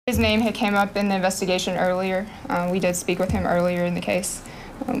His name had came up in the investigation earlier. We did speak with him earlier in the case.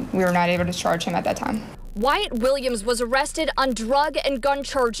 We were not able to charge him at that time. Wyatt Williams was arrested on drug and gun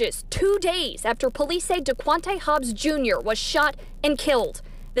charges 2 days after police say Dequante Hobbs Jr. was shot and killed.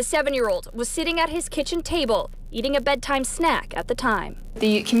 The 7-year-old was sitting at his kitchen table eating a bedtime snack at the time.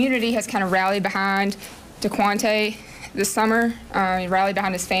 The community has kind of rallied behind Dequante this summer, rallied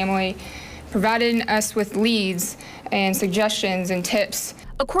behind his family, providing us with leads and suggestions and tips.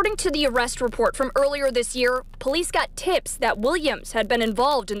 According to the arrest report from earlier this year, police got tips that Williams had been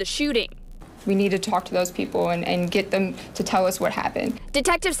involved in the shooting. We need to talk to those people and get them to tell us what happened.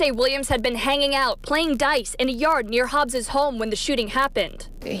 Detectives say Williams had been hanging out, playing dice in a yard near Hobbs' home when the shooting happened.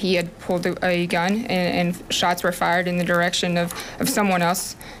 He had pulled a gun and shots were fired in the direction of someone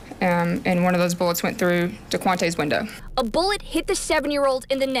else, and one of those bullets went through Dequante's window. A bullet hit the 7-year-old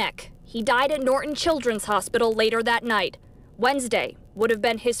in the neck. He died at Norton Children's Hospital later that night. Wednesday would have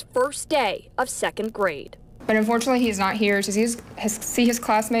been his first day of 2nd grade. But unfortunately, he's not here to see his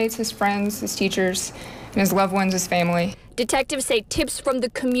classmates, his friends, his teachers, and his loved ones, his family. Detectives say tips from the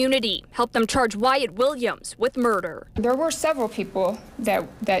community helped them charge Wyatt Williams with murder. There were several people that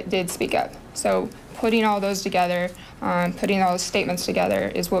did speak up. So putting all those together, putting all those statements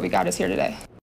together is what we got us here today.